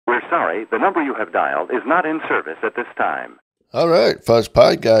We're sorry, the number you have dialed is not in service at this time. All right, Fuzz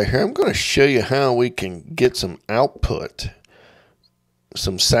Pie Guy here. I'm going to show you how we can get some output,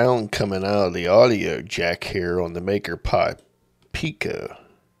 some sound coming out of the audio jack here on the Maker Pi Pico.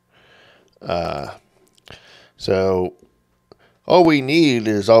 So all we need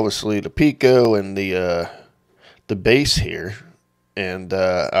is obviously the Pico and the bass here, and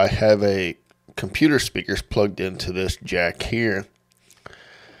I have a computer speakers plugged into this jack here,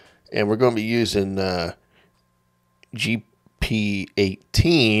 and we're going to be using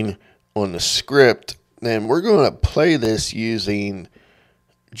GP18 on the script, and we're going to play this using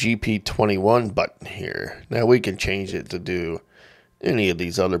GP21 button here. Now we can change it to do any of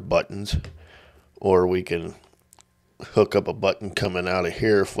these other buttons, or we can hook up a button coming out of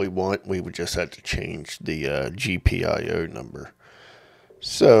here if we want. We would just have to change the GPIO number.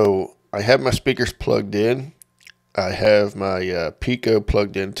 So I have my speakers plugged in. I have my Pico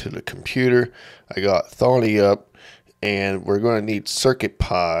plugged into the computer. I got Thorny up, and we're going to need Circuit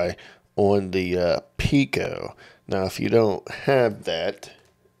Pi on the Pico. Now if you don't have that,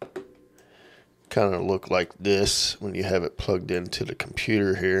 kind of look like this when you have it plugged into the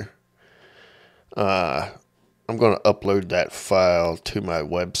computer here. I'm going to upload that file to my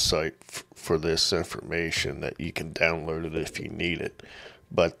website for this information that you can download it if you need it.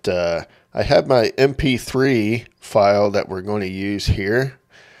 But I have my MP3 file that we're going to use here.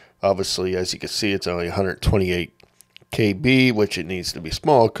 Obviously, as you can see, it's only 128 KB, which it needs to be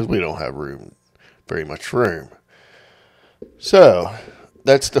small because we don't have very much room. So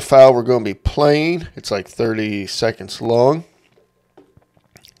that's the file we're going to be playing. It's like 30 seconds long.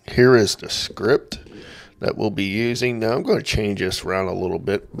 Here is the script that we'll be using. Now I'm going to change this around a little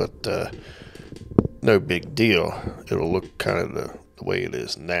bit, but no big deal. It'll look kind of the way it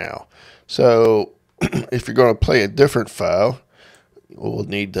is now. So if you're going to play a different file, we'll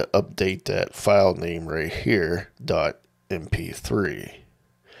need to update that file name right here, .mp3.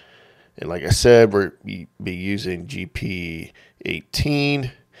 And like I said, we'll be using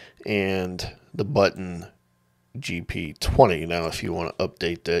GP18 and the button GP20. Now if you want to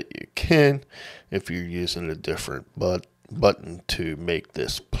update that, you can, if you're using a different button to make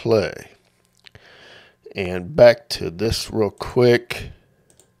this play. And back to this real quick.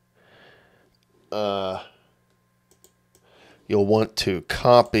 You'll want to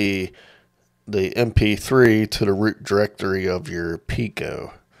copy the MP3 to the root directory of your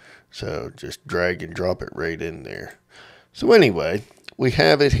Pico. So just drag and drop it right in there. So anyway, we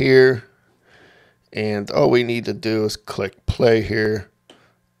have it here. And all we need to do is click play here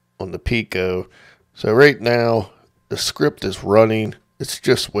on the Pico. So right now, the script is running. It's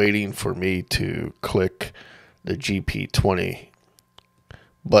just waiting for me to click the GP20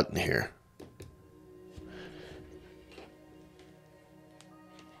 button here.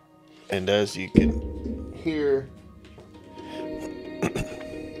 And as you can hear,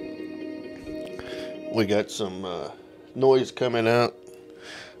 we got some noise coming out.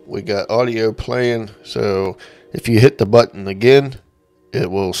 We got audio playing, so if you hit the button again, it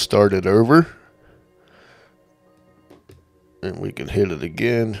will start it over. And we can hit it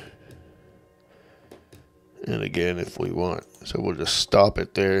again and again if we want. So we'll just stop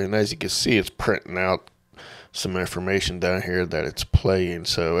it there. And as you can see, it's printing out some information down here that it's playing.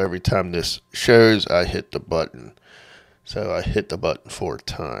 So every time this shows, I hit the button. So I hit the button 4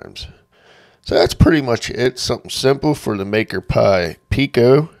 times. So that's pretty much it. Something simple for the Maker Pi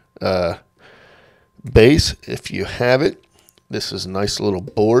Pico bass. If you have it, this is a nice little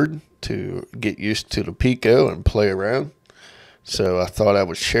board to get used to the Pico and play around. So I thought I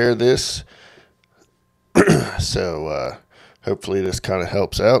would share this. So hopefully this kind of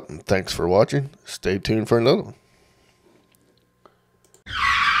helps out. And thanks for watching. Stay tuned for another one.